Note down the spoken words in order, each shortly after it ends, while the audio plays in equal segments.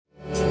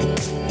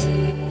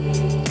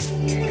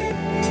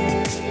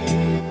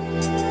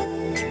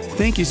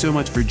Thank you so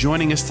much for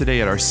joining us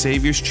today at our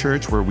Savior's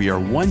Church, where we are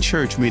one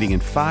church meeting in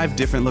 5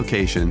 different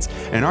locations.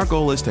 And our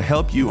goal is to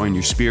help you on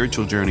your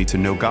spiritual journey to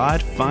know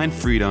God, find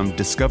freedom,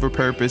 discover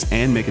purpose,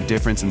 and make a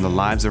difference in the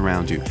lives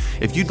around you.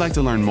 If you'd like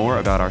to learn more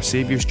about our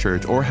Savior's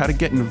Church or how to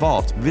get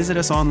involved, visit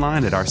us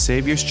online at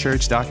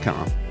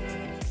oursaviorschurch.com.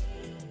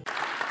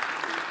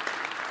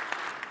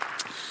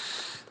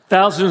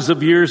 Thousands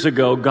of years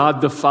ago,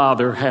 God the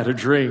Father had a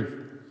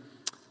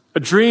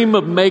dream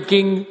of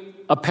making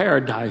a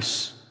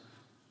paradise.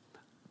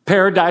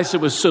 Paradise that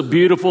was so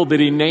beautiful that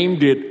he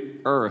named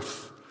it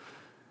Earth.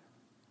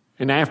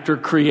 And after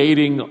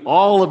creating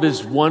all of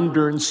his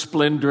wonder and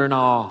splendor and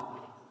awe,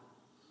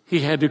 he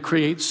had to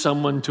create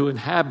someone to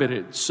inhabit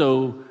it.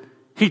 So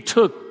he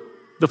took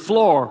the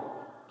floor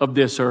of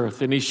this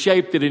earth and he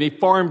shaped it and he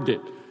formed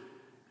it.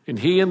 And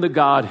he and the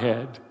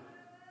Godhead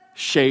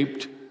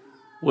shaped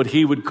what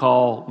he would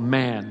call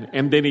man.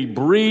 And then he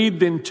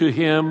breathed into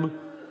him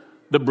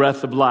the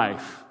breath of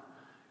life.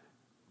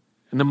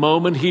 And the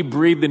moment he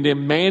breathed into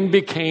him, man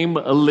became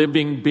a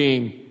living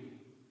being.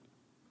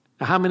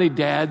 Now, how many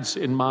dads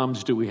and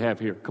moms do we have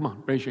here? Come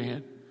on, raise your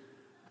hand.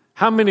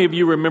 How many of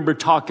you remember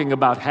talking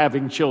about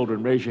having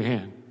children? Raise your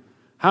hand.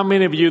 How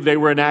many of you, they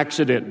were an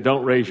accident?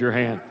 Don't raise your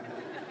hand.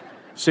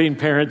 Seen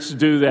parents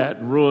do that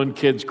and ruin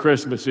kids'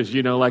 Christmases,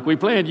 like we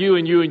planned you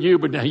and you and you,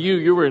 but now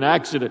you were an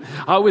accident.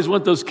 I always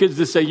want those kids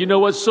to say, you know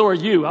what, so are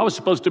you. I was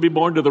supposed to be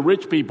born to the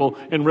rich people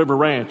in River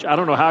Ranch. I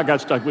don't know how I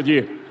got stuck with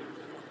you.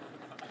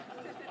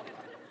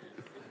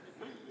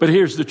 But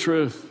here's the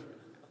truth.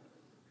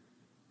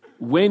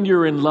 When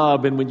you're in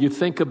love and when you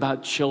think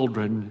about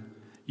children,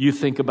 you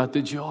think about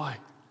the joy.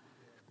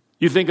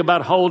 You think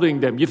about holding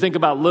them. You think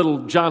about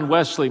little John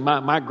Wesley,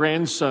 my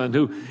grandson,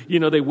 who,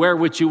 they wear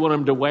what you want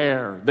them to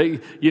wear.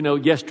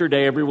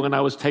 Yesterday, everyone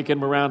I was taking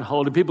him around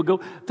holding, people go,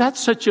 that's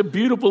such a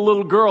beautiful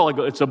little girl. I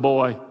go, it's a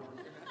boy.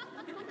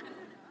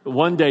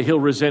 One day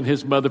he'll resent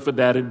his mother for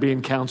that and be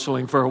in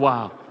counseling for a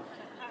while.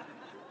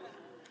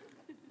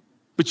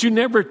 But you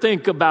never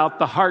think about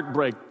the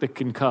heartbreak that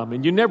can come.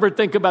 And you never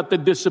think about the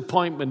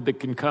disappointment that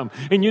can come.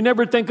 And you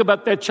never think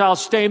about that child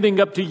standing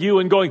up to you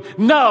and going,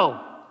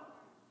 no,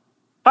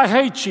 I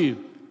hate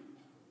you.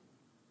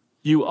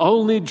 You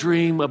only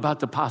dream about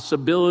the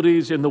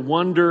possibilities and the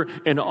wonder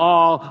and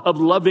awe of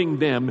loving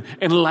them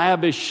and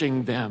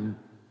lavishing them.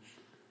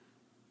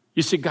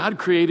 You see, God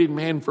created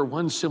man for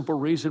one simple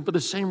reason, for the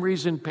same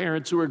reason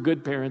parents who are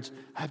good parents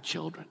have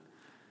children.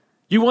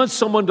 You want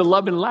someone to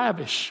love and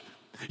lavish.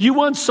 You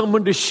want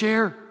someone to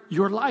share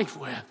your life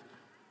with.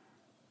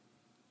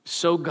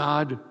 So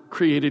God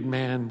created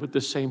man with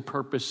the same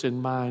purpose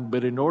in mind.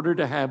 But in order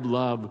to have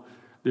love,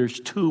 there's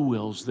 2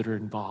 wills that are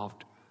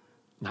involved,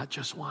 not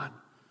just one.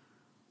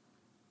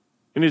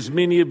 And as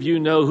many of you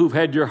know who've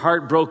had your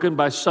heart broken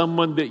by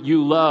someone that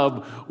you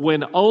love,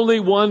 when only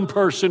one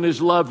person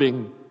is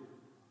loving,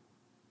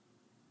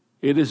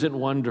 it isn't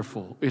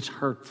wonderful, it's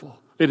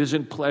hurtful, it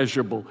isn't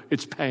pleasurable,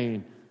 it's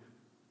pain,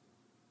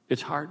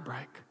 it's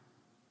heartbreak.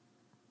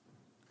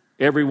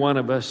 Every one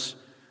of us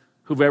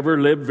who've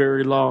ever lived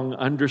very long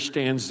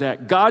understands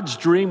that. God's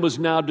dream was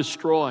now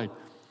destroyed.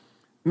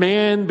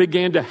 Man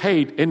began to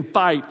hate and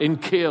fight and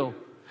kill.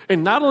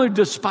 And not only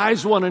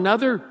despise one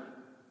another,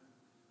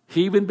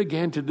 he even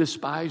began to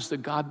despise the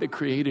God that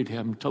created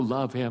him, to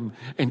love him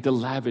and to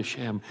lavish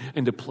him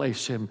and to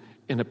place him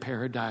in a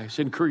paradise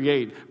and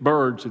create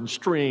birds and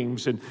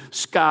streams and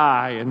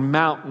sky and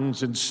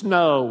mountains and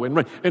snow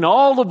and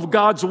all of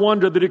God's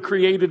wonder that he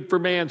created for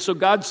man. So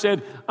God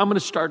said, I'm going to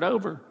start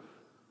over.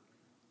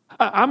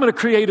 I'm going to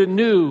create a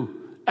new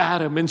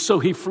Adam. And so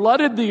he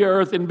flooded the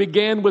earth and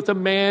began with a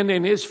man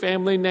and his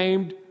family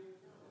named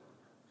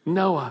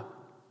Noah.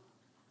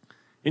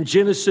 In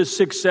Genesis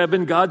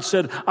 6:7, God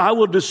said, I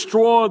will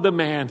destroy the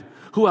man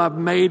who I've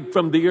made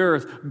from the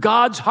earth.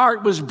 God's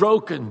heart was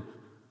broken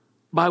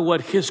by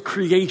what his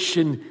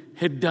creation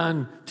had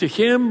done to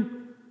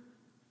him,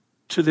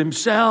 to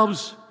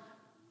themselves,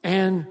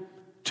 and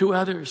to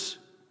others.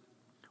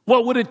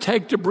 What would it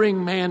take to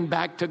bring man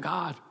back to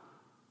God?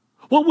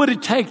 What would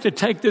it take to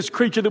take this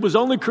creature that was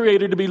only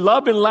created to be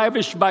loved and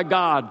lavished by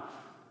God,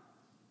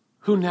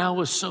 who now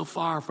was so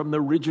far from the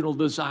original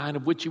design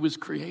of which he was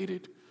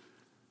created?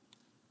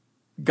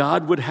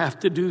 God would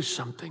have to do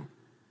something.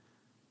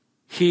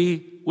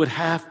 He would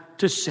have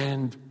to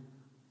send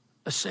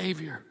a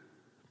Savior.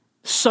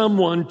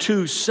 Someone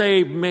to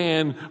save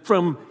man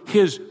from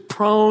his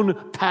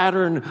prone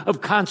pattern of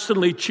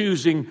constantly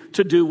choosing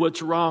to do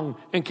what's wrong.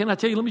 And can I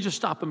tell you, let me just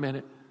stop a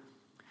minute.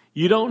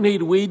 You don't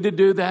need weed to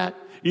do that.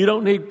 You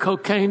don't need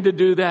cocaine to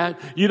do that.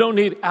 You don't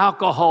need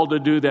alcohol to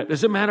do that.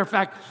 As a matter of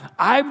fact,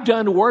 I've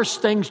done worse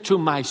things to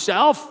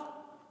myself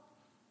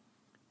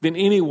than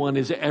anyone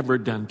has ever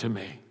done to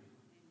me.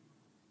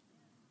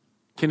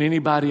 Can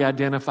anybody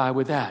identify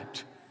with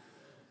that?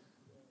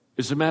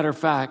 As a matter of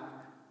fact,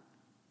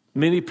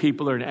 many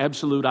people are in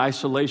absolute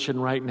isolation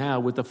right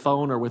now with a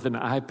phone or with an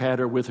iPad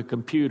or with a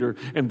computer,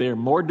 and they're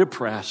more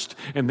depressed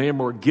and they're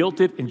more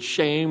guilted and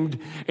shamed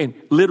and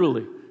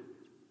literally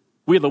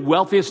We are the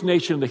wealthiest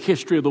nation in the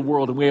history of the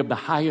world, and we have the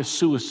highest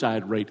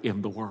suicide rate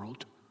in the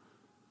world.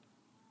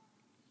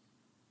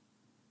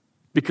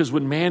 Because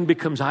when man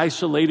becomes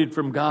isolated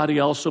from God, he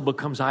also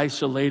becomes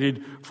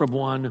isolated from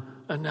one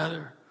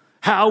another.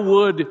 How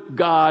would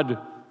God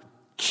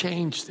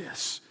change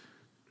this?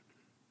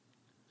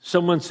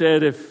 Someone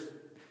said if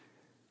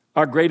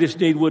our greatest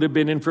need would have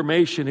been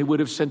information, he would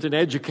have sent an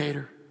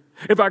educator.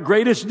 If our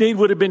greatest need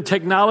would have been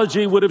technology,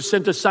 he would have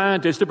sent a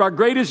scientist. If our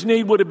greatest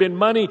need would have been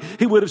money,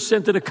 he would have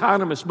sent an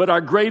economist. But our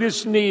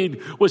greatest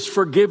need was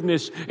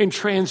forgiveness and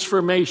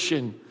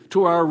transformation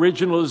to our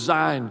original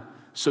design.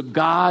 So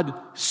God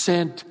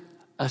sent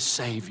a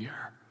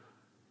Savior.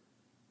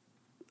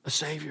 A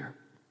Savior.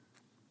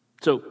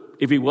 So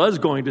if he was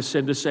going to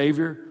send a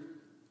Savior,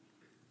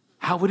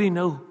 how would he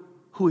know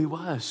who he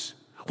was?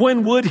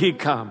 When would he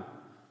come?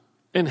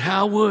 And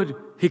how would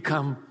he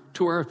come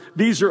to earth?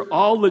 These are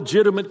all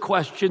legitimate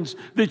questions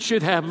that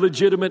should have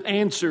legitimate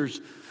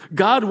answers.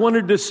 God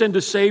wanted to send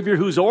a Savior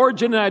whose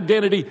origin and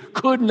identity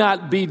could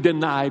not be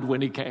denied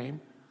when he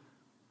came.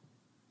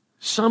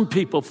 Some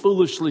people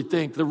foolishly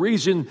think the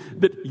reason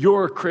that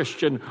you're a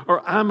Christian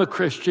or I'm a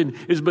Christian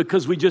is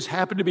because we just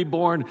happen to be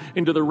born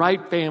into the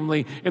right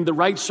family in the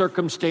right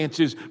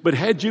circumstances. But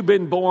had you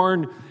been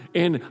born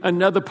in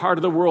another part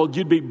of the world,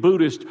 you'd be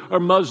Buddhist or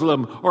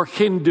Muslim or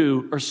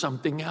Hindu or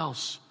something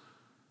else.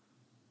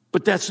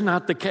 But that's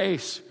not the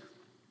case.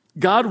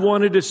 God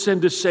wanted to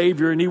send a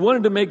Savior, and he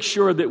wanted to make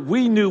sure that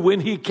we knew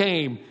when he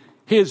came,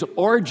 his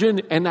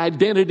origin and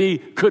identity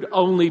could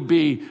only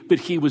be that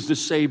he was the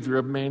Savior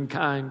of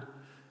mankind.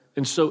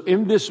 And so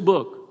in this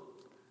book,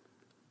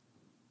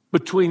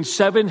 between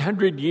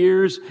 700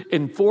 years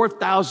and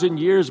 4,000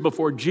 years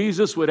before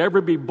Jesus would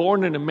ever be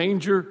born in a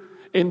manger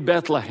in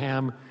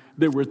Bethlehem,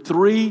 there were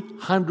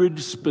 300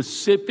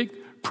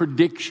 specific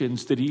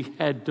predictions that he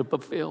had to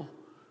fulfill.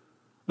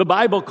 The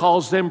Bible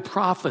calls them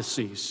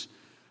prophecies.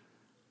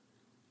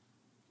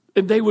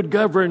 And they would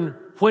govern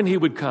when he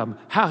would come,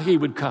 how he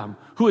would come,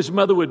 who his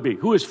mother would be,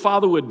 who his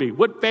father would be,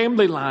 what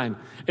family line.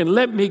 And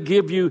let me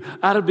give you,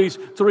 out of these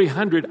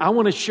 300, I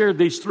want to share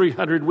these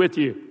 300 with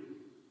you.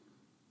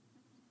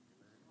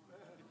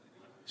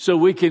 So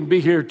we can be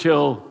here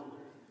till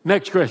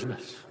next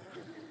Christmas.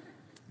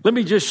 Let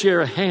me just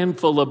share a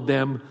handful of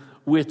them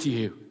with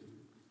you.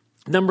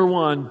 Number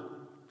one,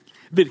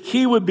 that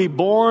he would be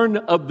born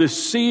of the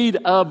seed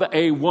of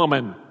a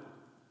woman.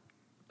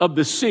 Of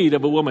the seed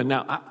of a woman.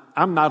 Now,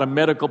 I'm not a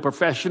medical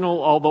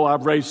professional, although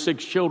I've raised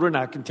 6 children.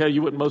 I can tell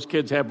you what most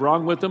kids have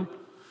wrong with them.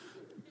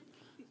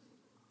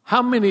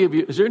 How many of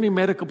you, is there any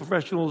medical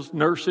professionals,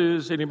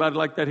 nurses, anybody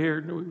like that here?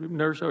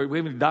 Nurse, or we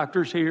have any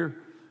doctors here?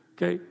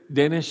 Okay,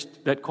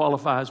 dentist, that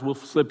qualifies. We'll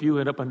slip you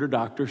in up under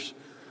doctors.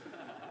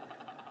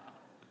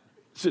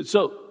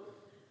 So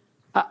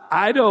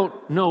I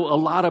don't know a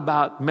lot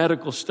about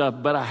medical stuff,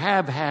 but I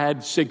have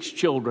had 6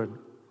 children.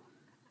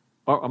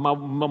 Or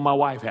my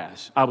wife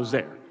has. I was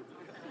there.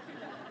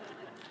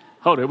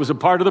 Hold it was a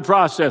part of the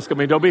process. I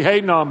mean, don't be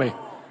hating on me.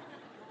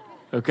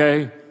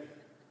 Okay?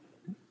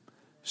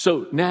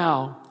 So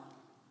now,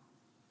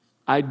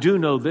 I do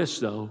know this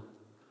though.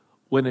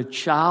 When a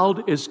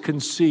child is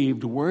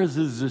conceived, where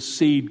does the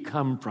seed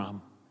come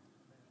from?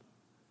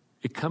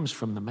 It comes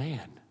from the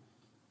man.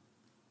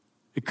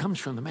 It comes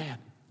from the man.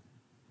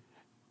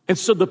 And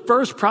so the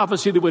first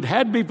prophecy that would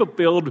have to be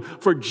fulfilled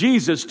for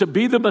Jesus to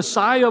be the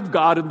Messiah of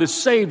God and the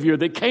Savior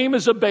that came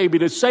as a baby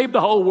to save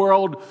the whole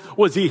world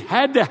was he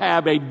had to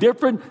have a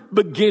different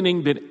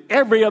beginning than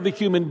every other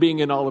human being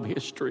in all of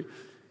history.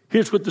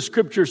 Here's what the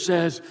scripture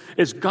says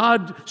as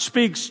God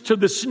speaks to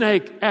the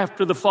snake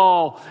after the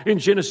fall in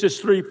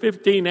Genesis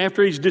 3:15,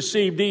 after he's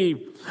deceived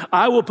Eve.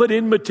 I will put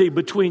enmity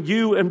between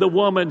you and the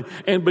woman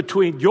and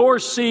between your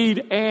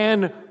seed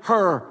and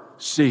her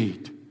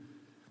seed.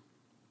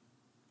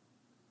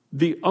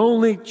 The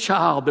only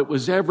child that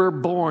was ever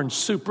born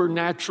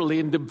supernaturally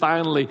and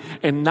divinely,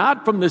 and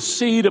not from the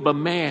seed of a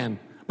man,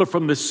 but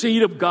from the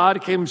seed of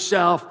God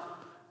himself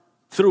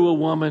through a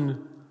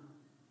woman,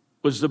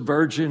 was the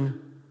Virgin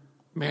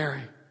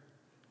Mary.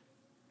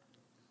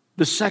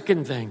 The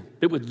second thing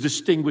that would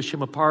distinguish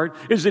him apart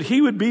is that he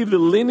would be the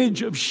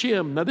lineage of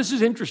Shem. Now this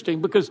is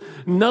interesting because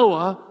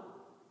Noah,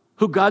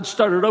 who God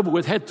started over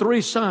with, had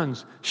 3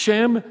 sons,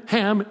 Shem,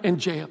 Ham, and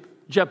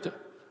Japheth.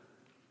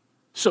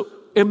 So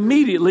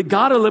immediately,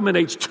 God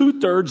eliminates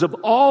 2/3 of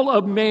all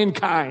of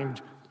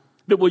mankind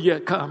that will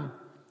yet come.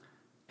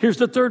 Here's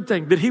the third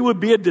thing, that he would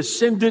be a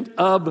descendant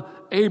of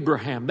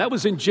Abraham. That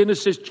was in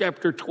Genesis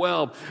chapter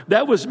 12.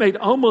 That was made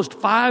almost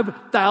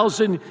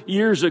 5,000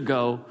 years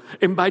ago.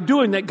 And by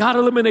doing that, God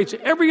eliminates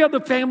every other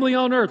family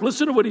on earth.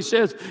 Listen to what he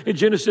says in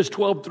Genesis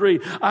 12:3.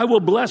 I will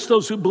bless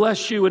those who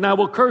bless you, and I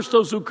will curse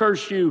those who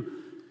curse you.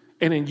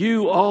 And in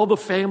you, all the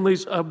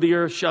families of the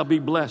earth shall be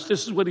blessed.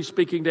 This is what he's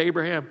speaking to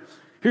Abraham.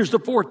 Here's the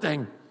fourth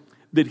thing,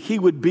 that he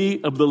would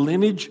be of the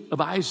lineage of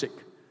Isaac.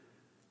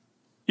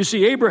 You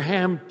see,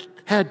 Abraham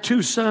had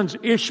 2 sons,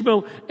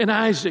 Ishmael and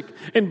Isaac.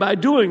 And by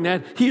doing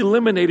that, he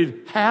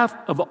eliminated half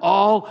of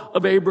all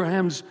of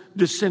Abraham's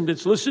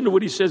descendants. Listen to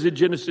what he says in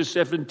Genesis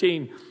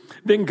 17.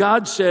 Then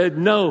God said,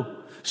 no,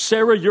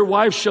 Sarah, your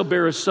wife, shall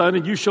bear a son,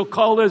 and you shall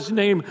call his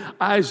name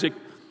Isaac.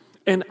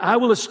 And I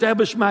will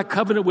establish my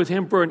covenant with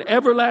him for an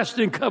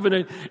everlasting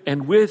covenant,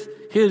 and with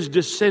his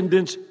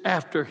descendants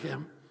after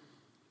him.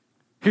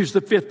 Here's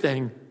the fifth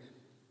thing,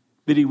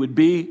 that he would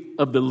be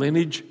of the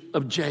lineage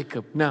of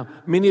Jacob. Now,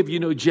 many of you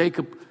know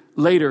Jacob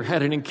later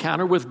had an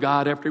encounter with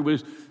God after he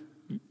was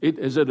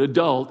as an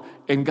adult,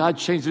 and God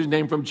changed his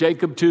name from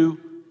Jacob to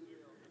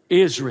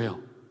Israel.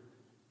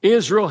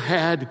 Israel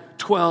had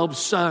 12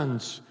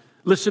 sons.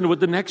 Listen to what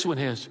the next one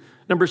is.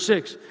 Number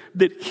 6,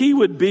 that he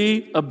would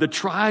be of the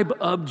tribe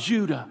of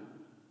Judah.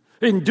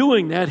 In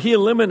doing that, he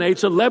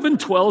eliminates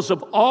 11/12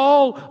 of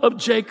all of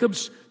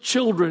Jacob's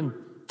children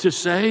to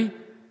say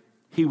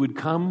he would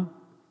come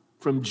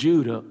from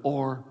Judah,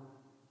 or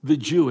the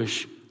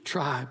Jewish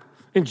tribe.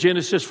 In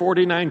Genesis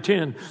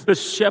 49:10, the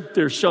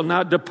scepter shall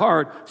not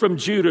depart from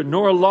Judah,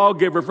 nor a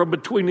lawgiver from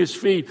between his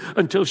feet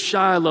until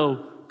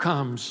Shiloh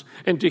comes.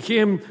 And to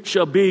him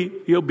shall be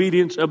the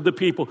obedience of the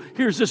people.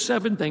 Here's the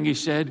seventh thing he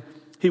said.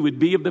 He would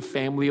be of the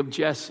family of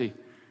Jesse.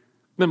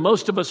 Now,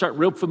 most of us aren't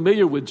real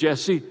familiar with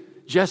Jesse.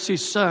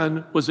 Jesse's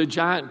son was a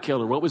giant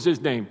killer. What was his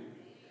name?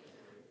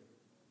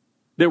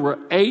 There were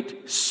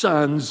 8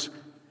 sons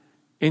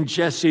in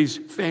Jesse's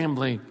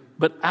family,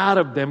 but out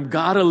of them,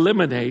 God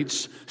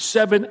eliminates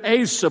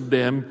 7/8 of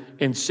them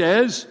and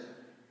says,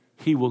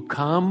 he will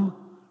come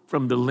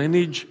from the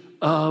lineage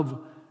of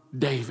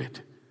David.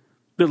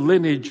 The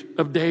lineage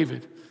of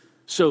David.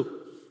 So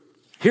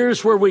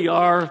here's where we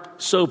are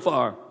so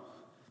far.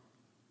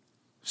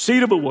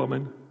 Seed of a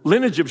woman,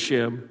 lineage of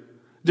Shem,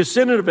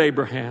 descendant of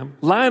Abraham,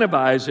 line of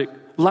Isaac,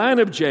 line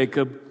of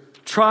Jacob,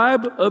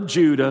 tribe of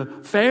Judah,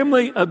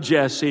 family of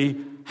Jesse,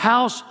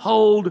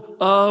 household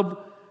of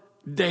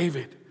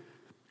David.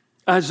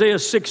 Isaiah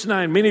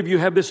 6:9. Many of you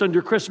have this on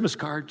your Christmas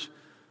cards.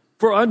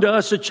 For unto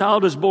us a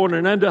child is born,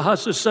 and unto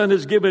us a son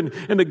is given,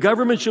 and the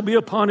government shall be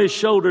upon his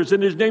shoulders,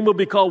 and his name will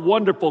be called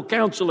Wonderful,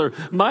 Counselor,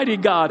 Mighty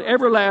God,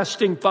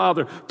 Everlasting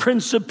Father,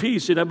 Prince of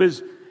Peace, and of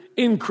his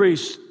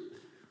increase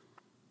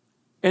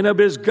and of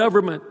his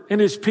government and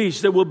his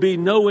peace there will be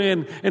no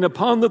end. And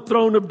upon the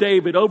throne of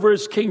David over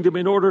his kingdom,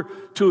 in order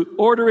to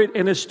order it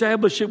and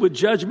establish it with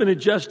judgment and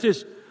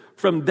justice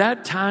from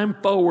that time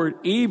forward,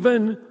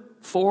 even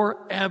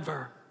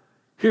forever.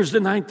 Here's the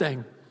ninth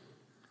thing,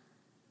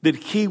 that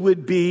he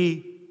would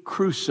be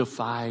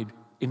crucified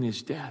in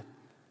his death.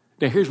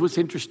 Now here's what's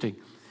interesting.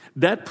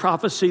 That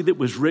prophecy that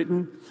was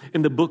written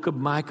in the book of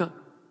Micah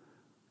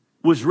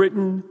was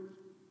written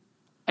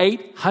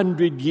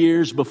 800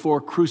 years before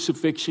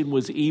crucifixion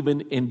was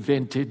even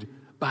invented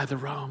by the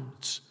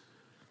Romans.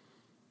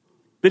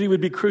 That he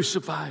would be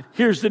crucified.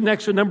 Here's the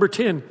next one, number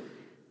 10.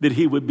 That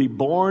he would be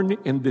born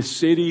in the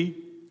city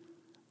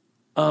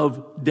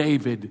of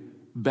David,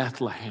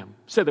 Bethlehem.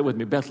 Say that with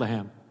me,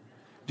 Bethlehem.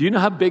 Do you know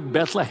how big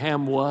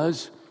Bethlehem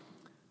was?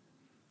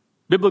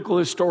 Biblical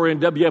historian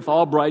W.F.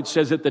 Albright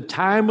says at the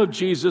time of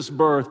Jesus'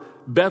 birth,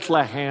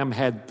 Bethlehem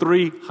had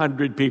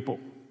 300 people.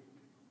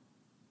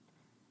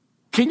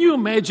 Can you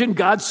imagine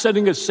God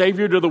sending a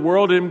Savior to the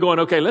world and him going,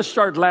 okay, let's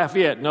start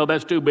Lafayette. No,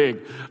 that's too big.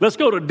 Let's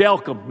go to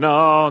Delcom.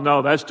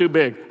 No, that's too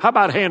big. How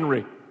about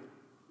Henry?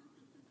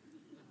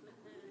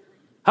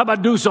 How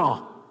about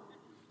Duzon?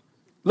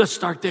 Let's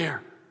start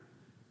there.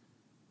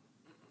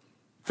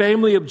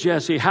 Family of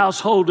Jesse,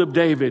 household of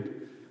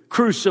David,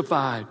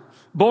 crucified,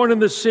 born in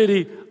the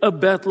city of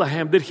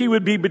Bethlehem, that he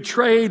would be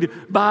betrayed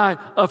by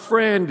a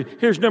friend.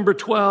 Here's number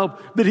 12,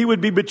 that he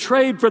would be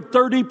betrayed for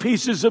 30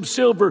 pieces of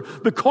silver.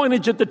 The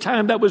coinage at the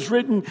time that was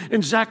written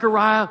in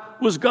Zechariah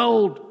was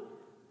gold.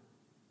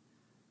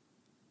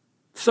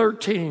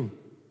 13,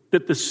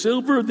 that the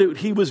silver that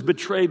he was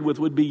betrayed with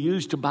would be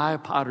used to buy a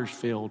potter's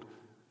field.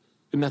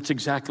 And that's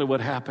exactly what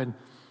happened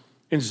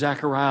in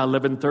Zechariah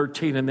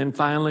 11:13. And then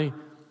finally,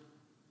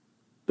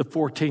 the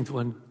 14th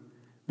one,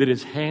 that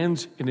his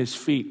hands and his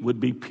feet would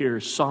be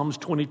pierced. Psalms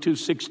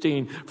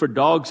 22:16, for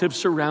dogs have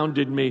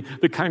surrounded me.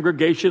 The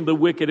congregation of the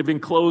wicked have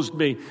enclosed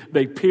me.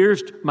 They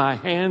pierced my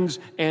hands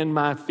and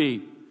my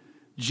feet.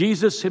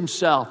 Jesus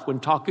himself,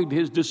 when talking to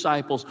his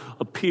disciples,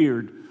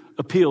 appealed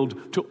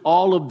to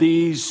all of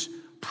these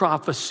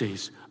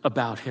prophecies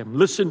about him.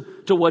 Listen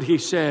to what he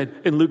said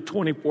in Luke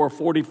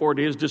 24:44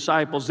 to his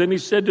disciples. Then he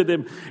said to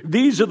them,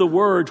 these are the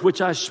words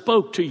which I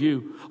spoke to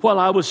you while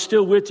I was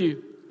still with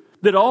you,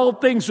 that all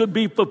things would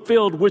be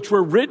fulfilled which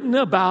were written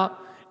about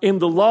in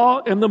the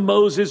law and the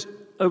Moses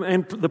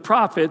and the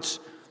prophets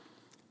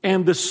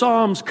and the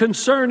Psalms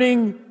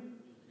concerning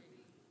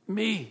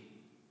me.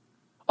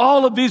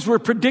 All of these were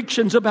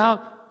predictions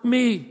about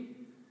me.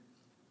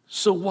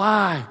 So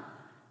why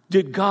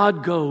did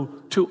God go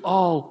to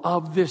all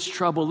of this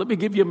trouble? Let me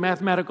give you a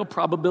mathematical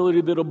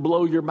probability that'll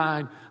blow your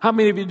mind. How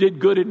many of you did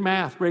good in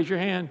math? Raise your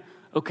hand.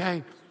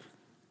 Okay.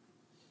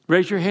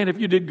 Raise your hand if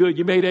you did good.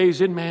 You made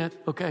A's in math.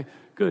 Okay,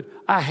 good.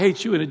 I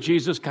hate you in a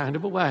Jesus kind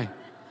of a way.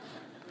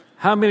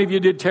 How many of you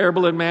did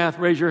terrible in math?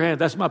 Raise your hand.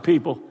 That's my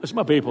people. That's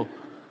my people.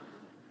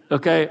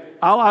 Okay,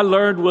 all I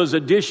learned was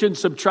addition,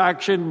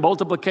 subtraction,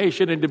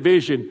 multiplication, and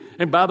division.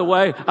 And by the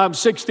way, I'm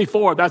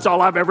 64. That's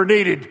all I've ever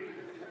needed.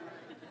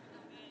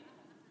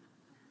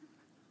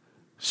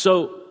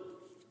 So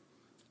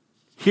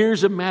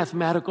here's a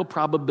mathematical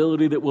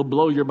probability that will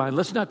blow your mind.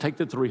 Let's not take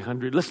the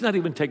 300. Let's not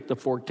even take the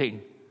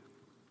 14.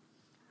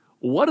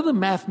 What are the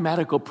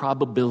mathematical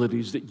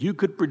probabilities that you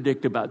could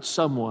predict about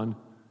someone,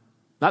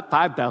 not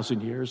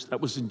 5,000 years,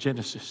 that was in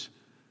Genesis,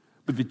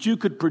 but that you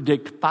could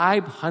predict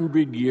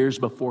 500 years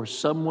before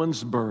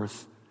someone's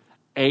birth,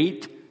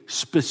 8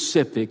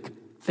 specific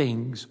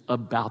things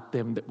about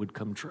them that would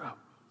come true?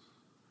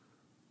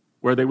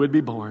 Where they would be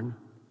born,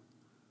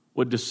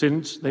 what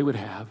descendants they would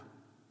have,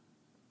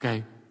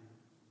 okay,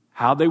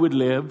 how they would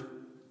live,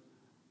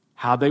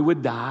 how they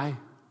would die,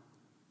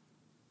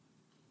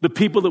 the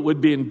people that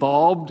would be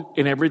involved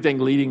in everything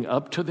leading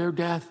up to their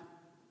death.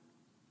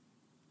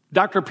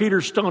 Dr. Peter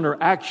Stoner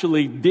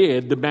actually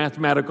did the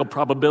mathematical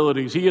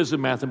probabilities. He is a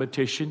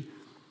mathematician.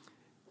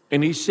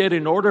 And he said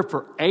in order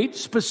for 8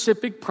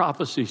 specific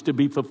prophecies to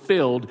be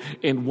fulfilled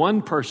in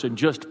one person,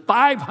 just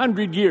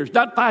 500 years,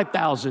 not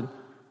 5,000,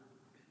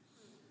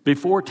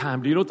 before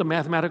time. Do you know what the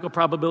mathematical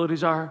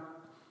probabilities are?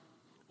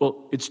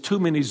 Well, it's too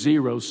many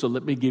zeros, so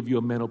let me give you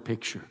a mental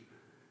picture.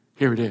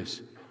 Here it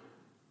is.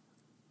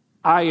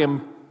 I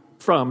am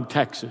from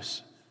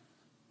Texas.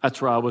 That's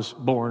where I was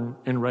born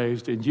and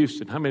raised, in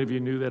Houston. How many of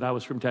you knew that I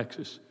was from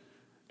Texas?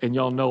 And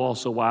y'all know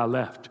also why I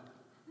left.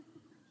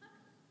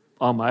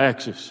 All my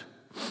exes.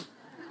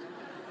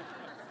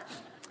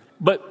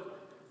 But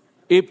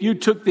if you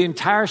took the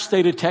entire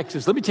state of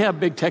Texas, let me tell you how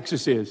big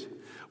Texas is.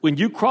 When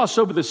you cross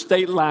over the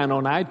state line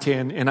on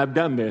I-10, and I've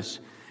done this,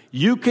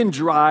 you can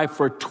drive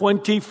for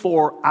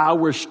 24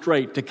 hours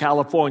straight to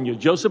California.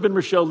 Joseph and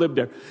Rochelle lived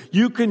there.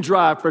 You can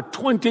drive for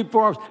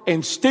 24 hours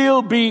and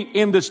still be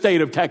in the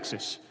state of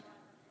Texas.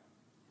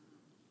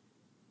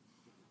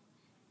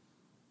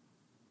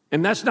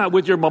 And that's not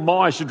with your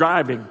mamage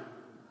driving.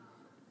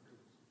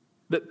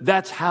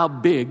 That's how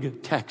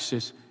big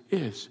Texas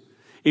is.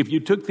 If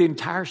you took the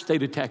entire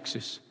state of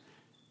Texas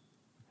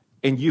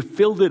and you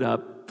filled it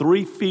up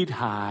 3 feet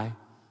high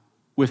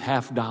with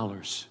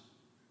 $50,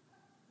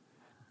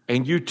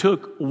 and you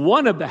took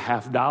one of the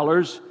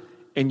 $50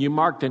 and you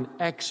marked an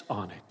X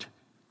on it,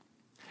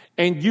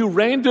 and you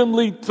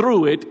randomly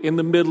threw it in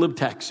the middle of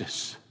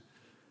Texas,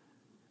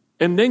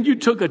 and then you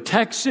took a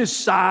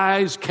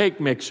Texas-sized cake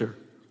mixer,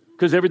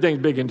 because everything's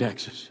big in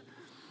Texas,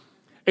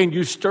 and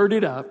you stirred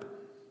it up,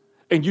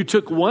 and you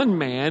took one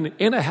man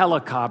in a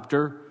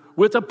helicopter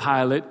with a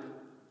pilot,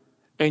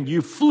 and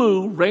you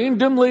flew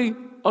randomly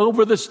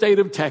over the state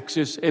of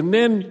Texas, and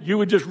then you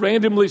would just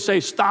randomly say,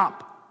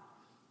 stop.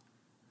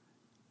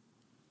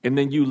 And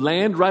then you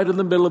land right in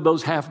the middle of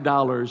those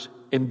 $50,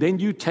 and then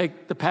you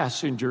take the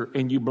passenger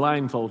and you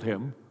blindfold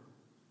him,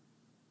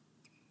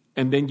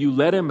 and then you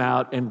let him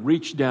out and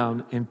reach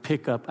down and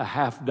pick up a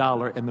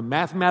 $50, and the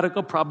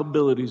mathematical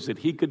probabilities that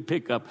he could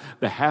pick up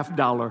the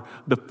 $50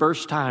 the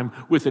first time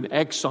with an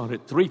X on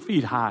it, 3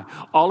 feet high,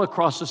 all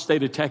across the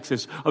state of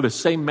Texas, are the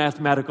same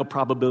mathematical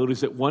probabilities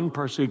that one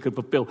person could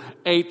fulfill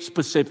 8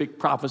 specific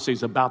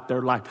prophecies about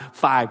their life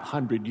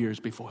 500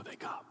 years before they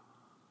come.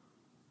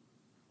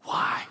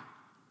 Why?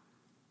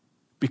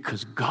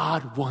 Because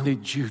God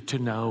wanted you to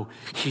know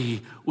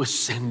He was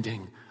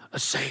sending a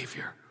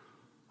Savior.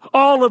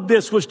 All of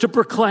this was to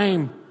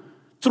proclaim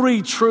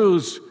 3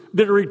 truths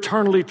that are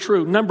eternally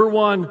true. Number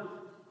 1,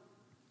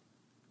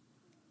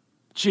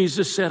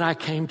 Jesus said, I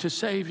came to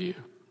save you.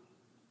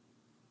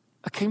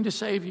 I came to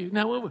save you.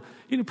 Now,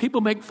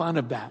 people make fun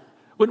of that.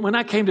 When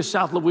I came to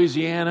South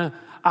Louisiana,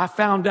 I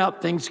found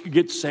out things could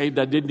get saved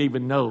I didn't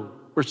even know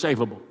were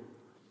savable.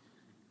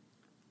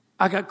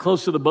 I got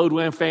close to the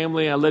Baudouin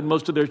family. I led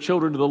most of their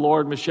children to the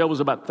Lord. Michelle was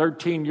about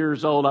 13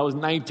 years old. I was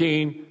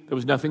 19. There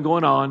was nothing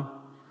going on.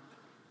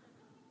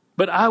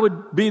 But I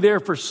would be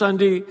there for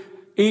Sunday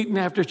eating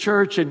after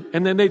church, and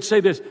then they'd say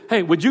this,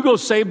 hey, would you go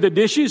save the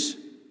dishes?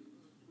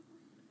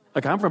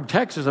 Like, I'm from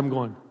Texas. I'm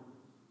going,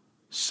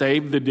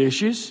 save the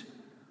dishes?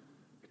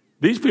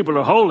 These people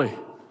are holy.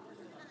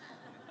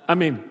 I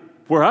mean,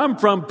 where I'm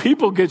from,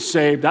 people get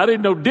saved. I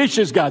didn't know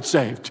dishes got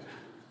saved.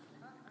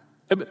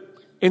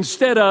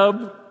 Instead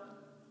of,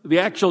 the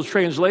actual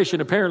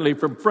translation apparently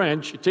from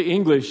French to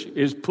English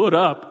is put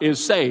up,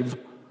 is save.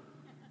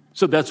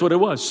 So that's what it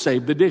was,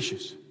 save the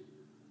dishes.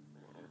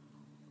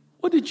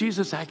 What did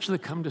Jesus actually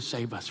come to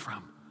save us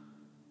from?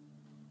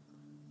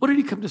 What did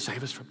He come to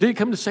save us from? Did He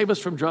come to save us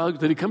from drugs?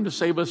 Did He come to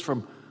save us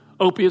from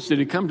opiates? Did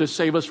He come to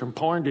save us from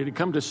porn? Did He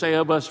come to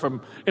save us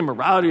from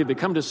immorality? Did He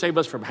come to save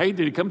us from hate?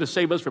 Did He come to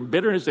save us from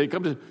bitterness? Did He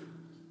come to...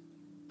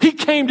 He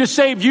came to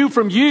save you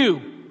from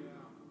you.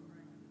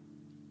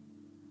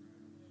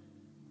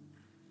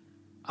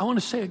 I want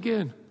to say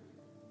again,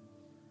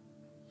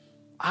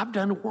 I've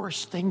done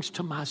worse things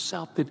to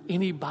myself than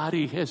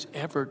anybody has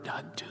ever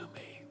done to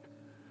me.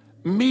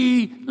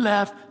 Me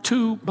left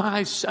to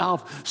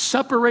myself,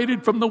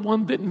 separated from the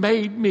one that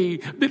made me,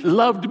 that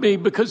loved me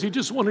because He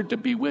just wanted to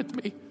be with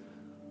me.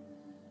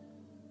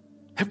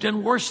 I've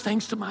done worse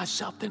things to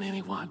myself than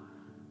anyone.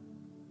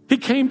 He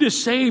came to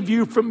save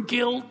you from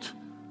guilt.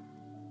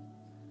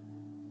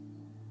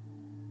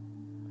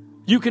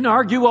 You can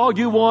argue all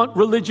you want,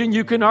 religion,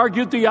 you can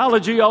argue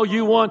theology all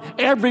you want.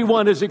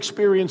 Everyone has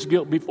experienced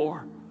guilt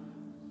before.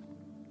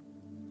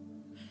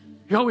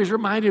 You're always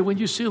reminded when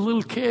you see a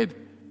little kid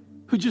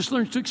who just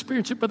learns to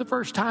experience it for the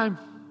first time.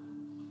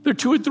 They're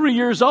 2 or 3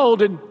 years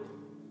old and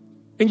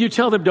you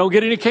tell them, don't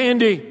get any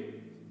candy.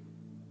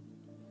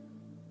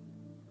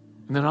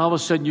 And then all of a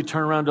sudden you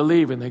turn around to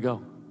leave and they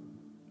go.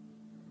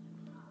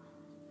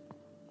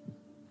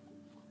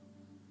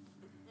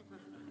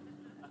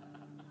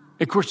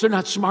 Of course, they're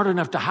not smart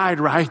enough to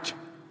hide, right? You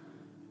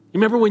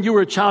remember when you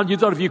were a child, you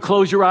thought if you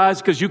close your eyes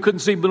because you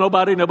couldn't see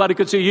nobody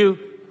could see you?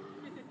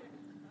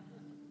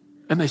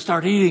 And they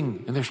start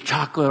eating, and there's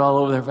chocolate all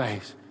over their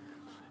face.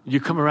 You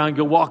come around,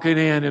 you're walking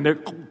in, and there's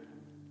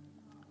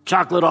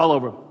chocolate all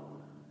over.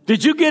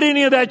 Did you get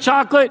any of that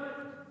chocolate?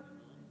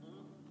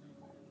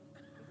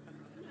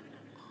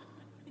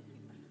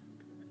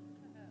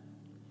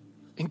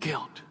 And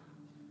guilt.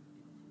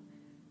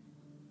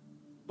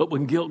 But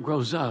when guilt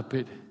grows up,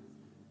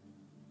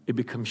 it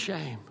becomes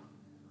shame.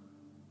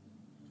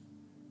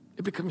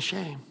 It becomes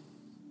shame.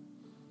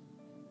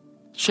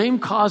 Shame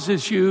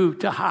causes you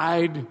to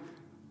hide,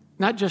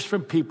 not just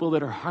from people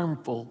that are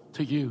harmful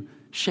to you.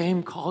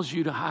 Shame calls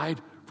you to hide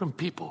from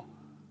people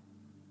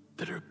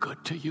that are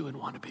good to you and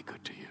want to be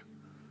good to you.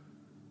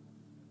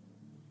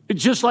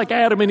 It's just like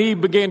Adam and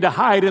Eve began to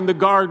hide in the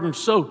garden,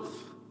 so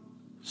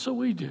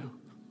we do.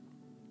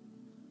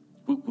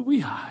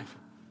 We hide.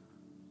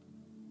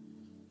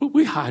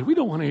 We hide. We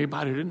don't want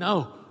anybody to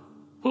know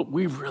what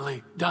we've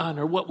really done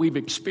or what we've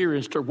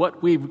experienced or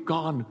what we've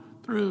gone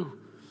through.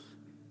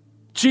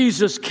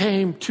 Jesus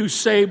came to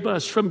save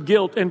us from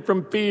guilt and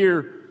from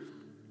fear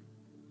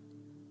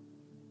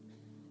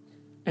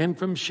and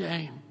from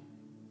shame.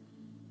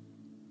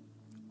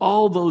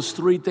 All those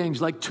three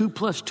things, like 2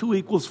 +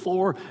 2 =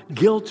 4,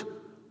 guilt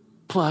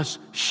plus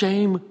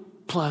shame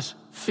plus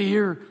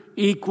fear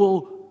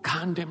equal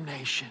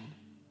condemnation.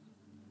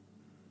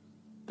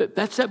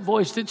 That's that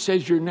voice that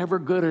says you're never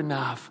good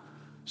enough,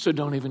 so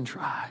don't even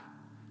try.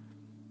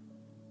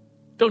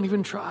 Don't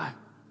even try.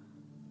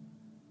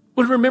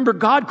 Well, remember,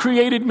 God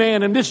created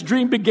man, and this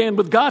dream began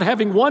with God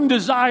having one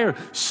desire,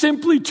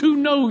 simply to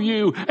know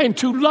you and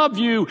to love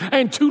you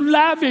and to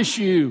lavish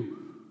you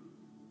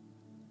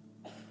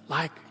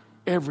like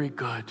every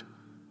good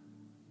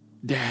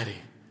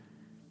daddy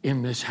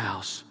in this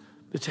house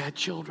that's had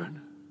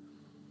children.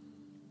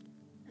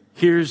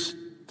 Here's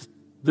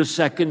the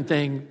second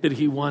thing that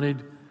he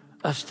wanted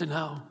us to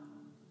know.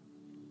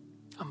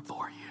 I'm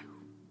for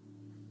you.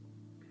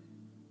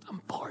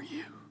 I'm for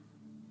you.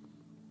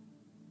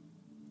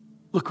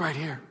 Look right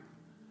here.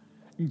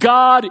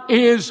 God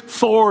is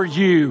for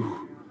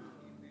you.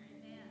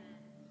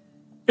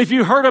 If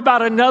you heard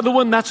about another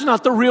one, that's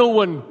not the real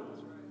one.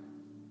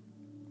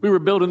 We were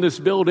building this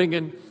building,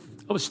 and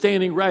I was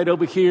standing right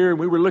over here, and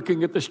we were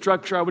looking at the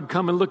structure. I would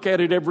come and look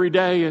at it every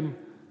day, and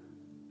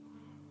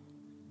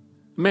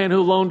a man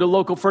who owned a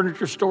local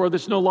furniture store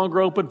that's no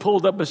longer open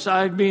pulled up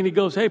beside me, and he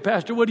goes, "Hey,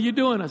 Pastor, what are you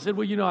doing?" I said,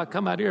 "Well, I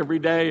come out here every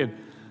day, and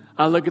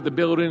I look at the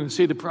building and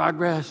see the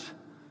progress."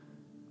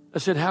 I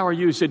said, "How are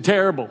you?" He said,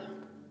 "Terrible."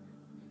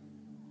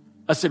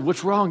 I said,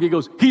 "What's wrong?" He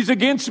goes, "He's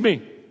against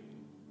me."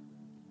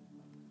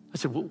 I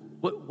said, "Well,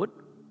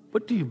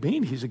 what do you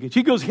mean he's against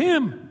you?" He goes,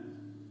 "Him."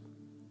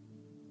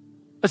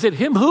 I said,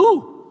 "Him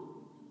who?"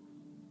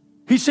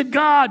 He said,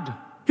 "God.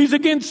 He's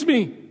against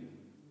me."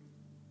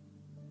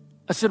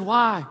 I said,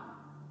 "Why?"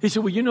 He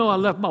said, "Well, I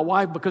left my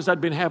wife because I'd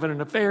been having an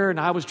affair, and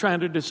I was trying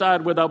to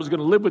decide whether I was going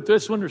to live with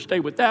this one or stay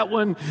with that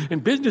one,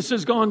 and business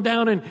has gone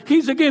down, and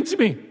he's against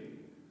me."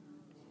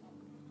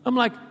 I'm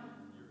like,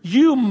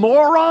 "You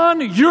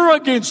moron, you're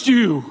against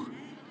you.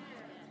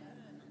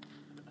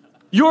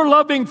 Your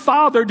loving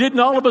father didn't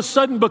all of a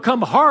sudden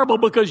become horrible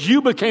because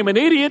you became an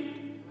idiot.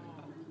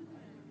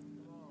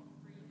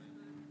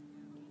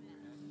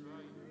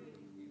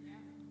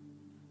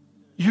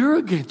 You're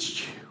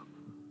against you.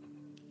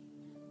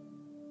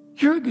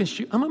 You're against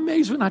you." I'm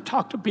amazed when I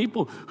talk to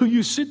people who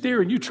you sit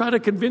there and you try to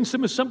convince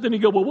them of something. You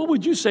go, "Well, what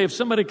would you say if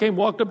somebody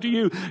walked up to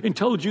you and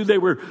told you they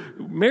were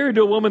married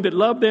to a woman that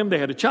loved them, they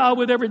had a child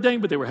with everything,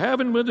 but they were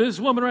having with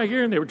this woman right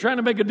here and they were trying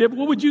to make a difference?"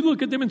 What would you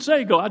look at them and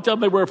say? I tell them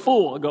they were a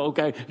fool. I go,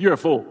 "Okay, you're a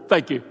fool.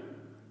 Thank you.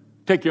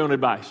 Take your own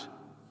advice.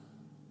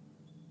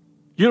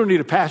 You don't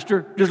need a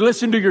pastor. Just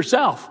listen to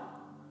yourself."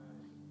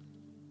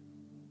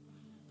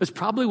 It's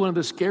probably one of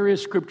the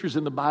scariest scriptures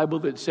in the Bible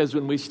that says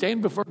when we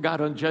stand before God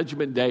on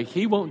Judgment Day,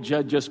 He won't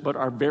judge us, but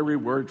our very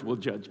words will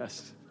judge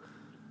us.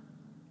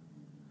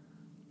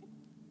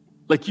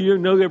 Like,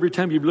 every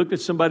time you've looked at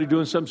somebody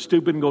doing something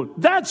stupid and go,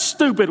 "That's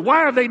stupid.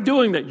 Why are they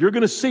doing that?" You're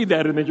going to see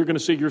that, and then you're going to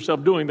see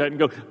yourself doing that and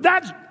go,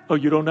 "Oh,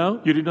 you don't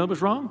know? You didn't know it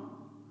was wrong?"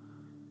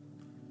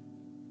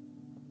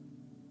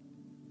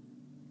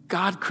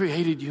 God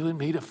created you and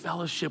me to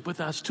fellowship with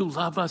us, to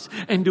love us,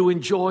 and to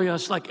enjoy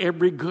us like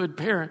every good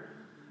parent.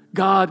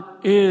 God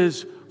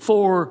is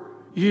for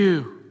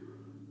you.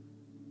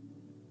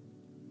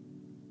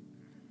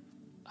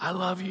 I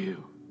love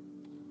you.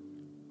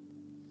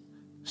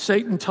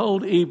 Satan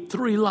told Eve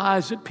 3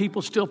 lies that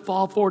people still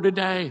fall for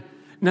today.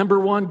 Number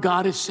one,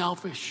 God is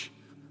selfish.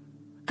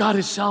 God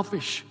is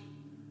selfish.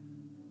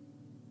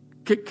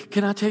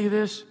 Can I tell you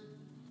this?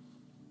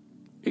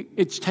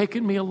 It's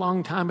taken me a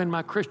long time in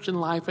my Christian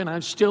life, and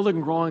I'm still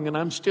growing and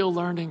I'm still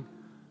learning.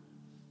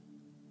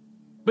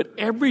 But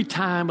every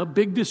time a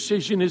big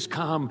decision has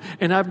come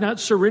and I've not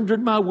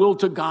surrendered my will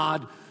to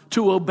God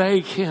to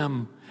obey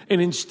Him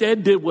and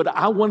instead did what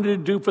I wanted to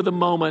do for the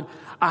moment,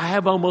 I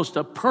have almost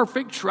a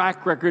perfect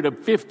track record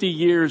of 50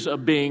 years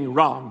of being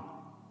wrong.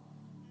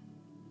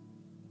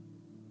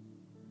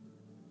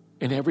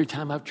 And every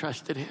time I've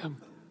trusted Him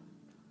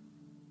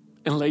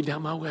and laid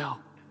down my will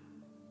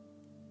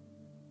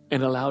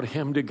and allowed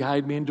Him to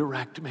guide me and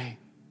direct me,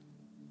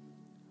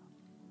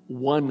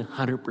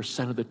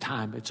 100% of the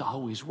time, it's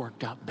always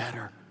worked out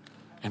better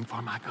and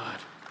for my good.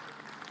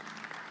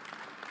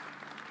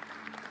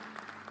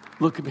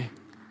 Look at me.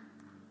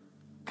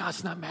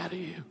 God's not mad at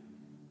you.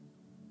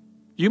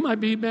 You might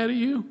be mad at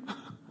you.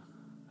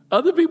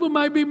 Other people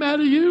might be mad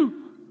at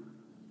you.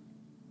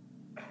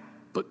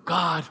 But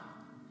God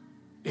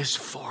is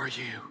for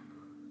you.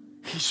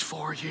 He's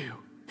for you.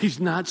 He's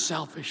not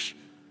selfish.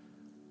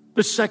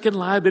 The second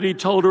lie that He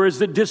told her is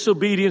that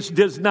disobedience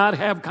does not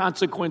have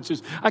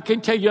consequences. I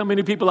can't tell you how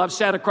many people I've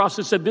sat across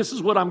and said, this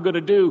is what I'm going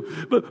to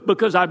do, but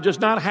because I'm just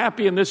not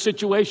happy in this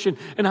situation.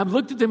 And I've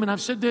looked at them and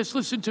I've said this,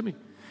 listen to me.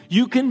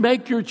 You can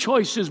make your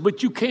choices,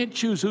 but you can't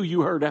choose who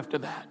you hurt after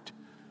that.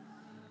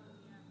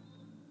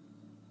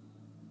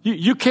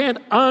 You can't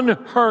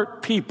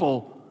unhurt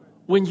people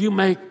when you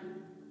make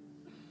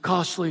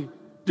costly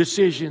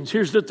decisions.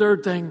 Here's the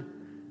third thing,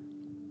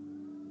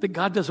 that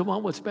God doesn't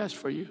want what's best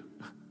for you.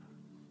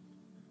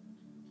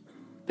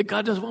 That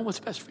God doesn't want what's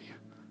best for you.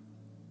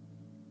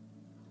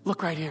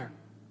 Look right here.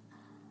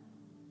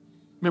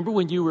 Remember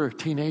when you were a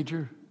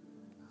teenager?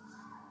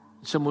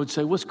 Someone would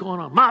say, what's going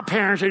on? My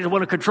parents, they just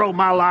want to control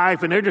my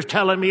life, and they're just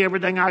telling me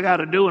everything I got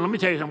to do. And let me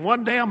tell you something.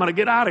 One day I'm going to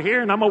get out of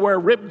here, and I'm going to wear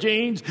ripped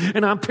jeans,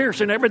 and I'm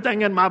piercing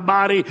everything in my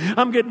body.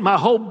 My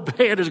whole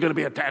head is going to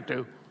be a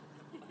tattoo.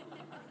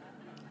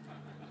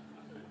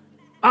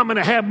 I'm going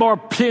to have more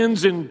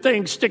pins and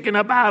things sticking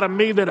up out of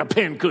me than a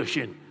pin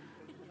cushion.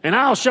 And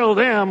I'll show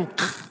them.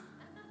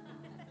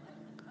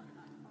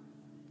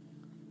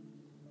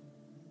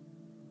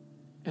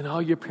 And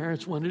all your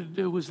parents wanted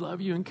to do was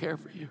love you and care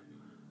for you.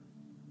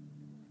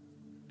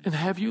 And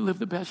have you live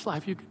the best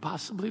life you could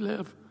possibly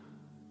live.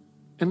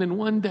 And then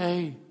one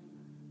day,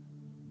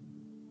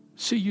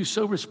 see you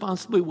so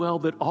responsibly well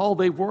that all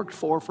they worked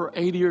for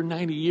 80 or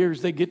 90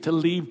 years, they get to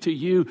leave to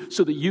you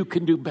so that you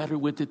can do better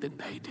with it than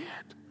they did.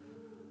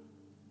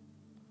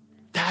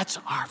 That's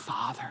our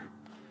Father.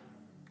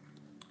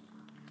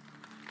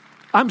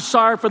 I'm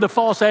sorry for the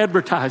false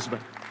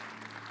advertisement.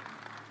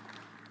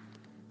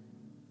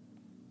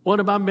 One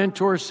of my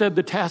mentors said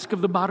the task of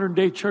the modern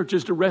day church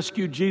is to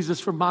rescue Jesus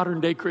from modern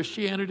day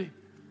Christianity.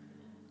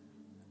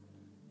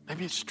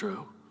 Maybe it's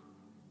true.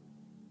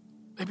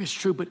 Maybe it's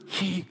true, but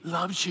He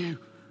loves you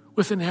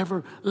with an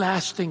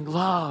everlasting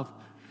love.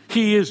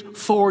 He is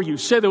for you.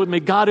 Say that with me.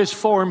 God is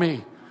for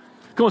me.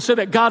 Come on, say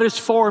that. God is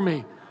for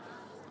me.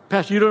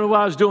 Pastor, you don't know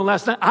what I was doing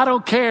last night. I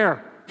don't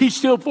care. He's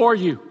still for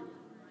you.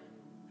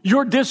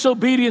 Your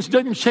disobedience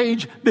doesn't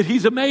change that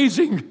He's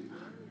amazing.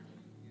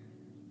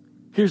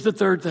 Here's the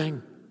third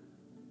thing.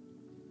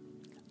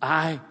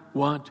 I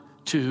want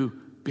to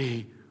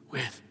be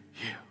with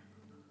you.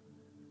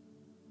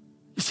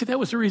 You see, that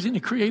was the reason He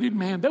created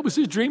man. That was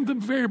His dream from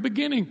the very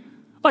beginning.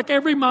 Like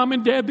every mom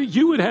and dad, that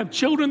you would have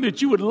children,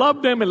 that you would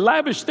love them and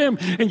lavish them,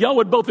 and y'all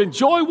would both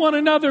enjoy one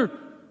another,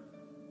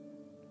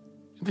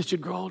 and that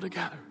you'd grow old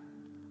together.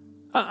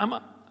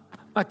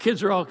 My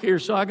kids are all here,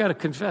 so I got to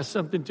confess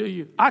something to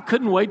you. I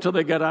couldn't wait till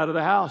they got out of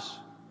the house.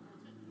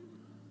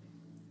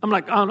 I'm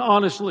like,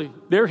 honestly,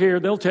 they're here.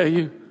 They'll tell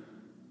you.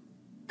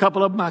 A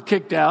couple of them I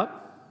kicked out.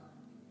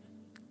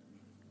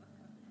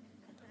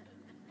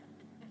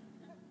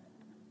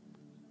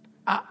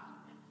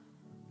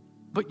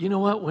 But you know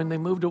what? When they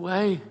moved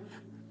away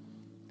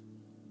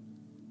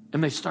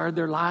and they started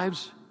their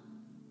lives,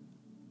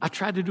 I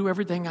tried to do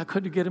everything I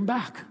could to get them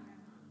back.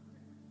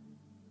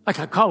 Like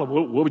I call them,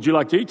 what would you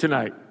like to eat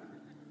tonight?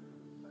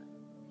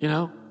 You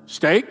know,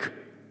 steak?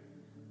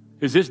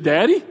 Is this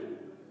daddy?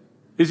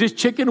 Is this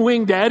chicken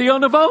wing daddy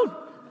on the phone?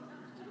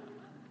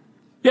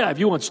 Yeah, if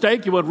you want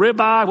steak, you want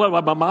ribeye,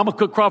 what my mama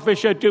cooked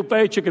crawfish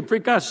etouffee, chicken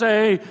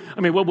fricassee.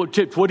 I mean, what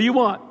do you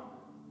want?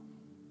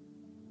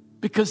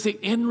 Because the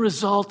end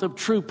result of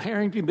true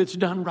parenting that's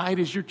done right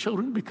is your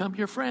children become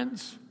your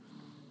friends.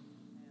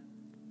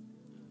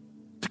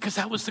 Because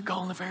that was the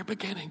goal in the very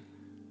beginning.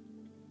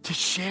 To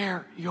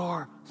share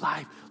your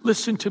life.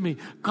 Listen to me.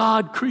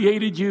 God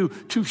created you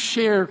to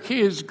share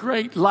His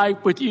great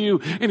life with you.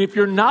 And if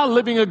you're not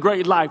living a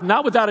great life,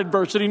 not without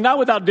adversity, not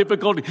without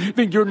difficulty,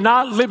 then you're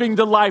not living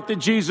the life that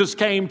Jesus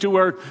came to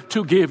earth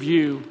to give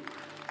you.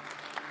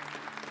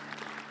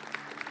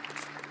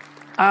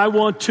 I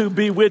want to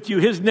be with you.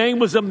 His name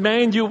was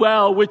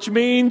Emmanuel, which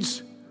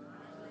means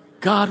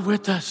God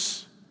with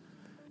us.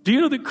 Do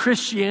you know that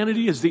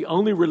Christianity is the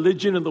only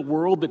religion in the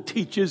world that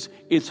teaches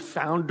its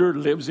founder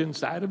lives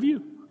inside of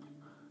you?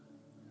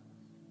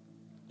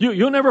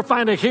 You'll never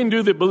find a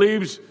Hindu that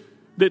believes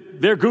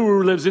that their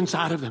guru lives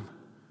inside of them.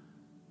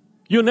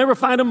 You'll never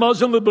find a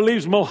Muslim that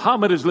believes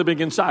Muhammad is living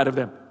inside of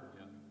them.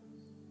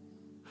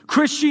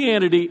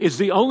 Christianity is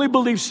the only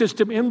belief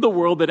system in the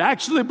world that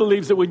actually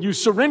believes that when you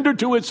surrender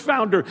to its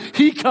founder,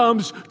 he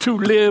comes to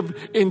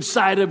live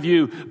inside of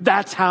you.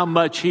 That's how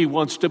much he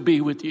wants to be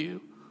with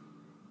you.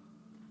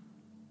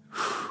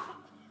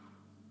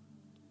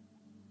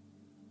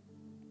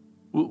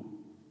 Well,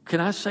 can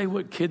I say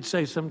what kids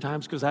say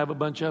sometimes, because I have a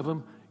bunch of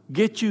them?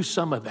 Get you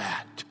some of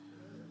that.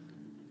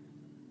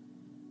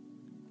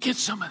 Get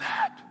some of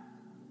that.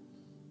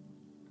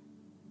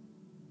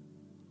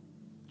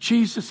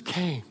 Jesus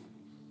came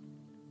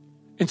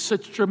in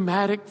such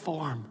dramatic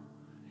form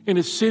in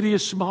a city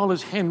as small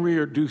as Henry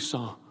or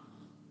Dusson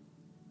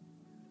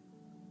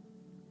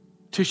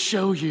to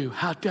show you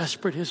how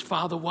desperate his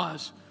Father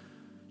was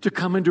to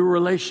come into a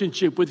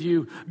relationship with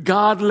you.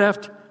 God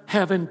left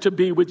heaven to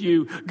be with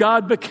you.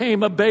 God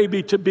became a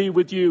baby to be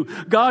with you.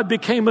 God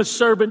became a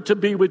servant to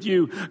be with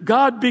you.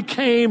 God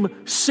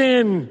became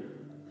sin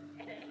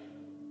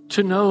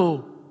to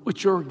know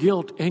what your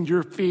guilt and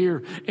your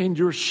fear and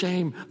your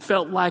shame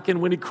felt like.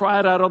 And when he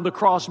cried out on the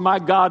cross, my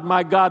God,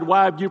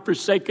 why have you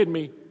forsaken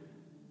me?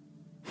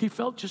 He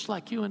felt just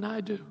like you and I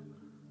do.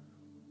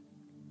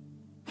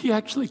 He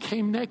actually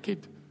came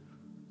naked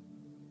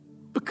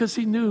because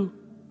he knew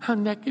how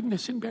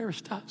nakedness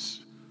embarrassed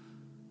us.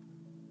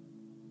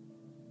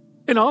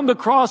 And on the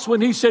cross, when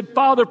he said,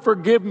 Father,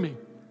 forgive me,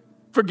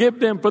 forgive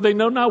them, for they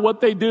know not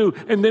what they do.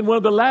 And then one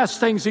of the last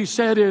things he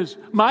said is,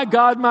 my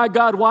God,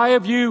 why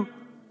have you?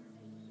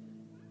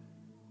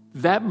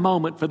 That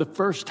moment, for the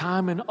first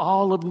time in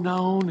all of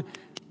known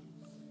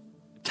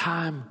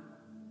time,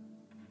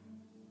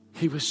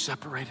 he was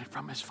separated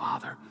from his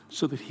Father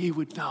so that he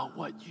would know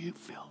what you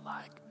feel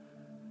like,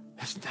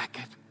 as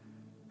naked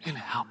and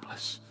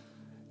helpless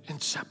and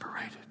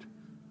separated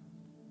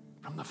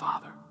from the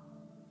Father,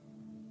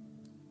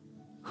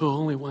 who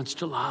only wants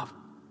to love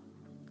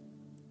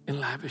and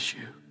lavish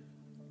you.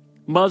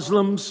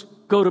 Muslims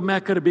go to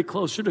Mecca to be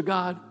closer to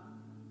God.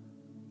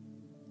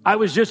 I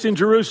was just in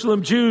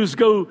Jerusalem. Jews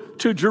go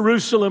to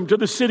Jerusalem, to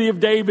the city of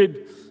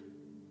David,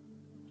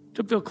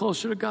 to feel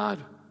closer to God.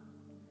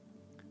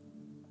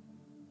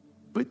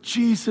 But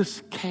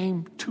Jesus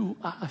came to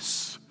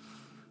us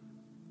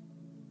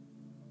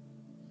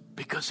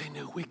because he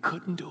knew we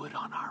couldn't do it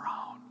on our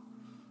own.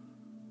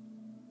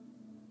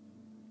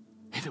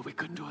 He knew we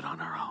couldn't do it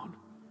on our own.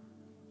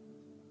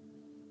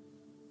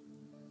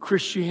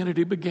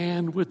 Christianity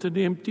began with an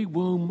empty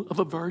womb of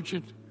a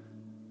virgin,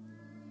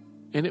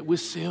 and it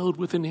was sealed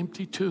with an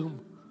empty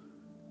tomb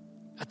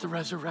at the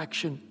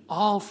resurrection,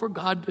 all for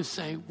God to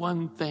say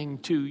one thing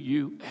to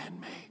you and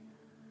me.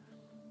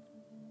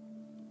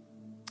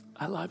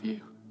 I love you.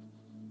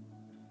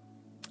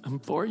 I'm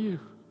for you.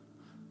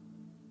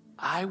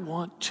 I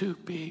want to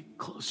be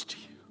close to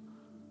you.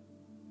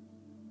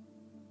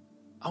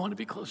 I want to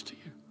be close to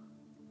you.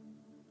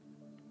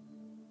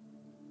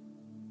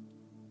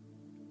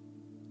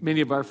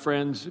 Many of our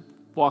friends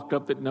walked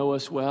up that know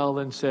us well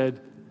and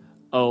said,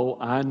 oh,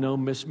 I know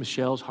Miss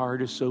Michelle's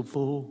heart is so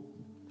full.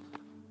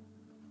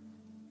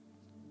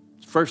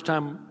 First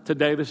time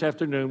today, this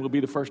afternoon, will be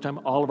the first time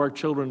all of our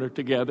children are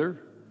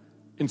together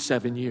in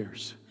 7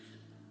 years.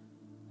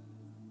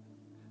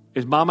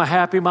 Is Mama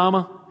happy,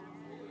 Mama?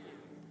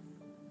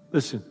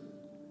 Listen,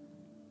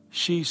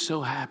 she's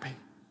so happy.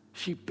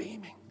 She's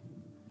beaming.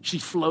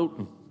 She's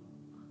floating.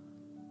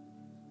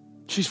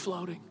 She's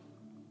floating.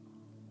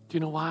 Do you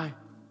know why?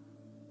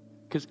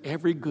 Because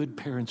every good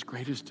parent's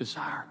greatest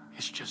desire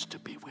is just to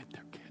be with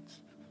their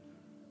kids.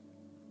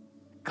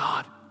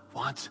 God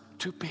wants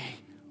to be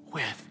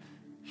with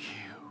you.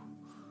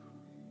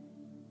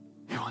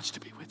 He wants to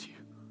be with you.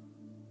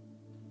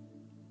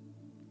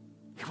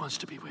 He wants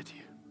to be with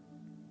you.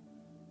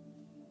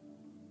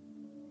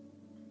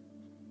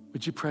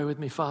 Would you pray with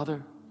me,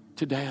 Father?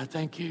 Today I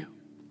thank you.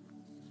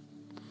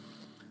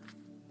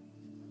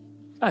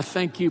 I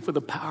thank you for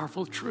the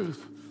powerful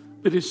truth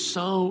that is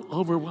so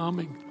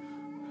overwhelming.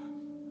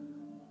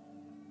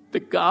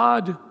 That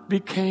God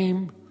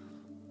became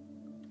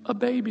a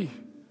baby.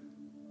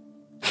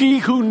 He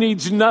who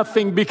needs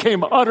nothing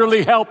became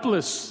utterly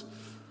helpless.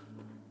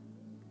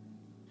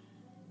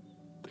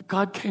 That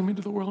God came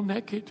into the world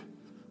naked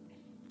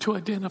to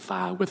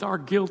identify with our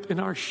guilt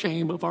and our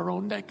shame of our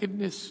own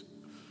nakedness.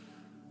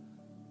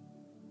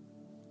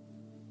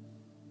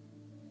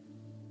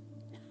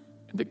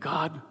 And that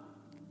God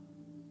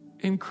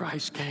in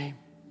Christ came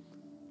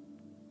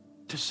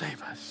to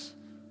save us.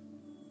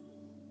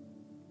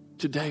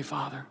 Today,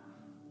 Father,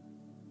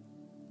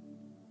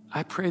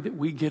 I pray that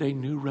we get a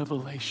new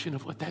revelation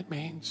of what that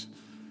means.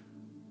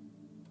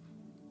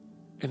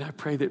 And I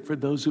pray that for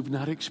those who've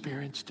not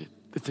experienced it,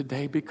 that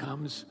today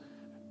becomes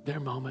their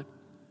moment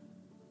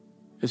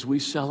as we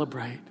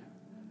celebrate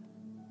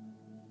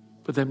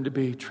for them to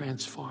be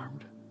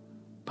transformed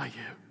by you.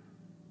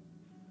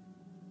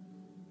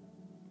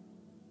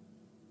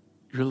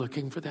 You're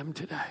looking for them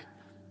today.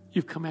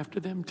 You've come after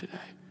them today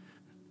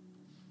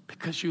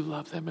because you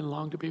love them and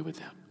long to be with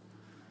them.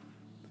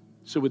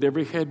 So with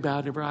every head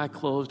bowed, every eye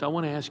closed, I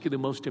want to ask you the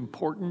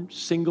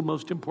single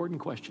most important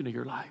question of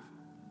your life.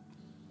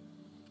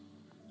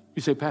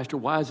 You say, Pastor,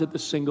 why is it the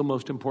single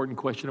most important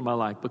question of my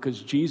life?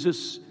 Because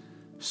Jesus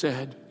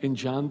said in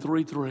John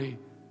 3:3,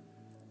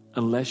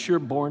 unless you're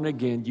born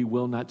again, you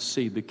will not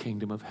see the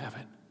kingdom of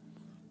heaven.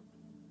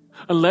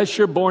 Unless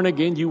you're born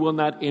again, you will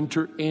not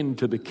enter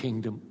into the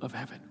kingdom of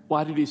heaven.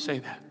 Why did he say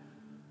that?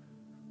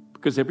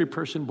 Because every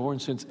person born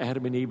since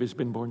Adam and Eve has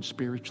been born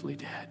spiritually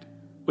dead.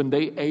 When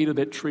they ate of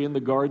that tree in the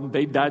garden,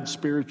 they died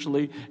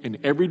spiritually, and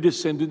every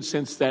descendant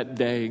since that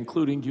day,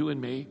 including you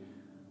and me,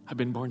 have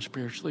been born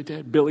spiritually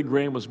dead. Billy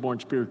Graham was born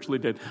spiritually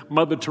dead.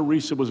 Mother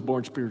Teresa was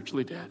born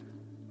spiritually dead.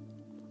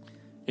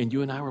 And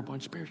you and I were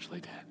born spiritually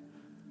dead.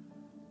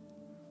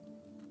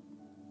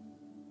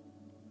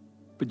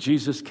 But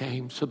Jesus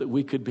came so that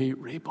we could be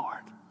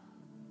reborn.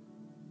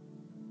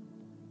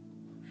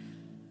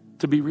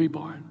 To be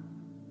reborn.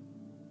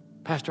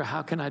 Pastor,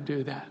 how can I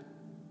do that?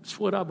 It's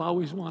what I've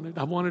always wanted.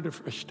 I wanted a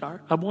fresh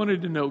start. I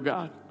wanted to know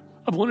God.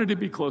 I wanted to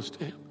be close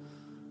to Him.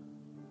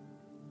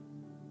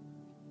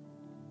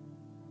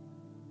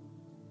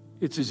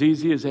 It's as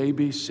easy as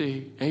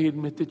ABC. A,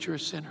 admit that you're a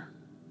sinner.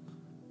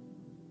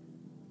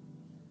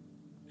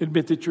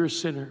 Admit that you're a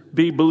sinner.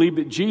 B, believe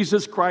that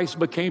Jesus Christ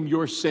became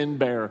your sin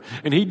bearer.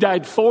 And He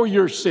died for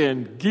your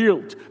sin,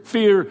 guilt,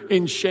 fear,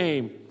 and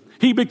shame.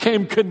 He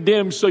became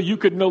condemned so you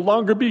could no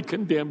longer be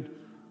condemned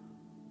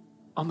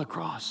on the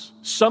cross.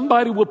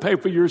 Somebody will pay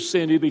for your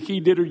sin. Either He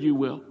did or you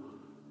will.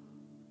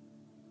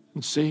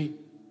 And C,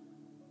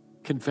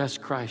 confess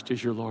Christ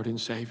as your Lord and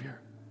Savior.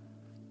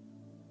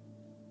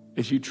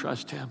 As you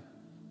trust Him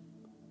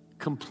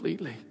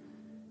completely.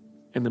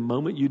 And the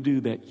moment you do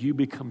that, you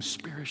become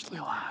spiritually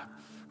alive.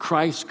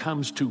 Christ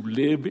comes to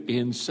live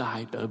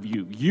inside of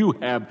you. You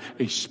have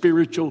a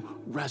spiritual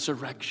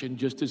resurrection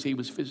just as He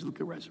was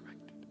physically resurrected.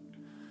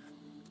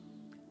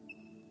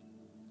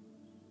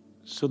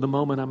 So the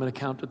moment I'm going to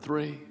count to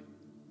 3.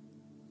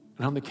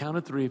 And on the count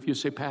of 3, if you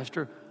say,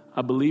 Pastor,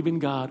 I believe in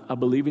God, I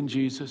believe in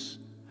Jesus.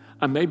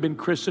 I may have been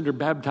christened or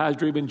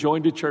baptized or even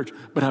joined a church,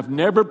 but I've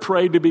never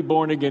prayed to be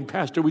born again.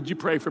 Pastor, would you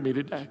pray for me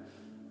today?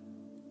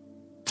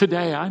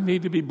 Today, I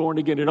need to be born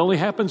again. It only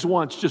happens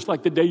once, just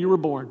like the day you were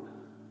born.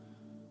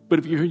 But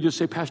if you're here, you just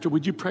say, Pastor,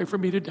 would you pray for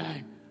me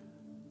today?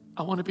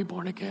 I want to be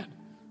born again.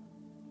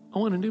 I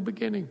want a new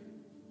beginning.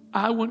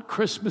 I want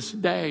Christmas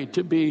Day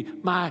to be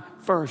my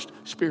first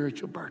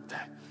spiritual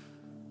birthday.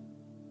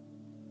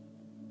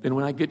 Then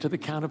when I get to the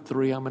count of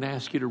 3, I'm going to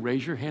ask you to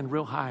raise your hand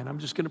real high, and I'm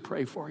just going to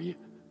pray for you.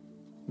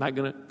 I'm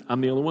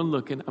the only one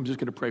looking. I'm just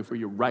going to pray for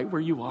you right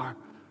where you are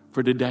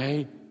for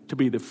today to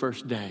be the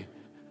first day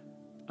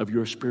of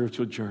your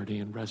spiritual journey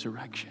and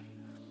resurrection.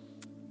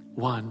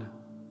 1,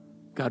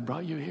 God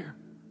brought you here.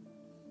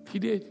 He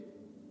did.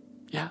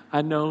 Yeah,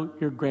 I know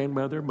your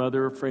grandmother,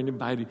 mother, or friend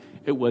invited.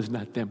 It was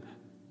not them.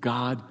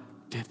 God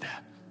did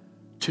that.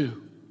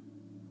 2,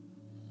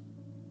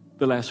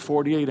 the last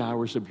 48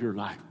 hours of your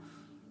life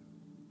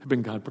have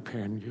been God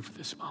preparing you for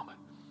this moment.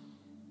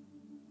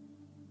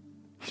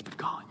 He's been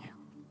calling you.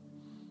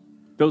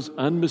 Those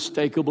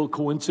unmistakable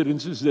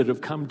coincidences that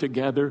have come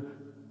together,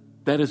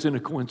 that isn't a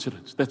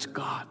coincidence. That's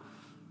God.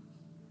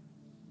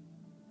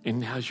 And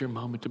now's your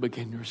moment to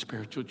begin your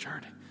spiritual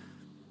journey.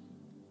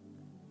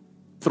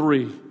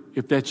 3,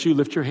 if that's you,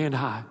 lift your hand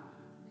high.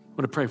 I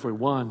want to pray for you.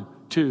 1,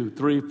 2,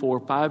 3, 4,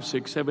 5,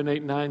 6, 7,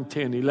 8, 9,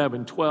 10,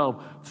 11,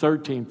 12,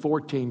 13,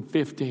 14,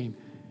 15.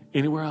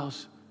 Anywhere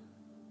else?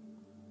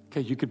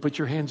 Okay, you could put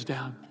your hands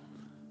down.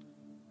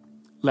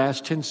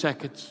 Last 10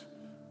 seconds.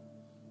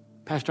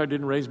 Pastor, I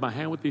didn't raise my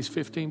hand with these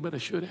 15, but I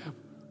should have.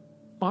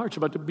 My heart's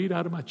about to beat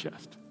out of my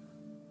chest.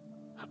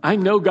 I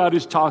know God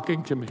is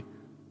talking to me.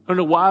 I don't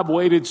know why I've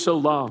waited so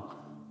long.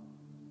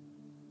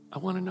 I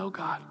want to know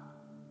God.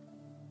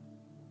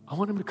 I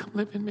want Him to come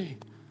live in me.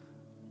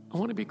 I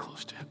want to be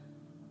close to Him.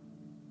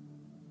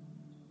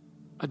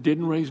 I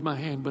didn't raise my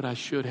hand, but I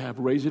should have.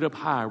 Raise it up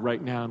high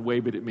right now and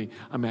wave it at me.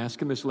 I'm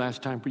asking this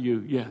last time for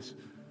you. Yes.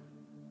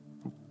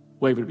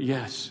 Wave it at me.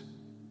 Yes.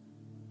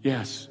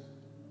 Yes.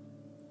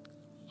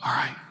 All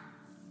right.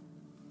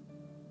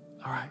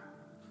 All right.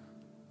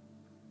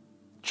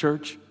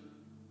 Church,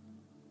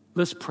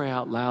 let's pray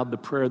out loud the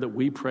prayer that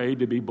we prayed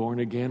to be born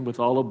again with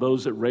all of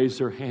those that raised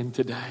their hand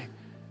today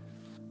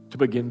to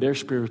begin their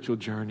spiritual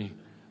journey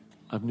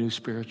of new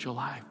spiritual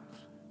life.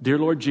 Dear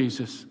Lord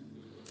Jesus,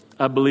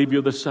 I believe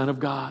You're the Son of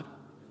God.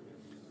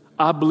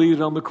 I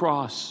believe on the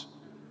cross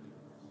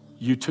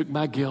You took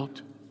my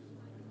guilt,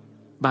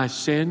 my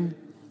sin,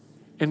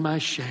 and my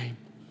shame,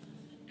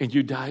 and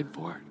You died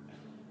for it.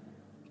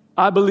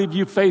 I believe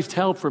You faced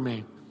hell for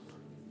me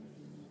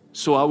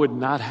so I would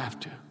not have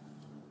to.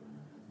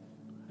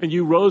 And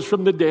You rose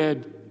from the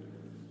dead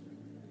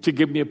to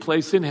give me a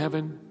place in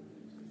heaven,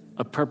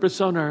 a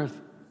purpose on earth,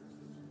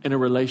 and a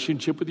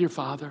relationship with Your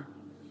Father.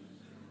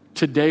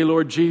 Today,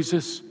 Lord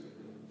Jesus,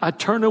 I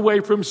turn away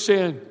from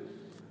sin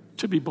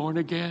to be born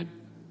again.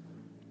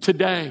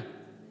 Today,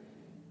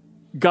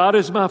 God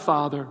is my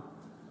Father.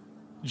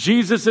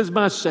 Jesus is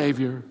my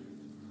Savior.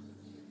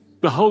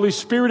 The Holy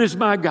Spirit is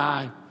my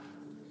guide.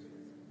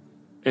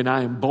 and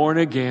I am born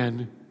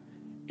again.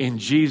 In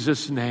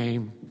Jesus'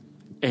 name,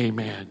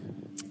 amen.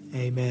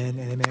 Amen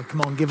and amen.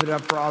 Come on, give it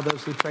up for all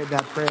those who prayed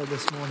that prayer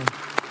this morning.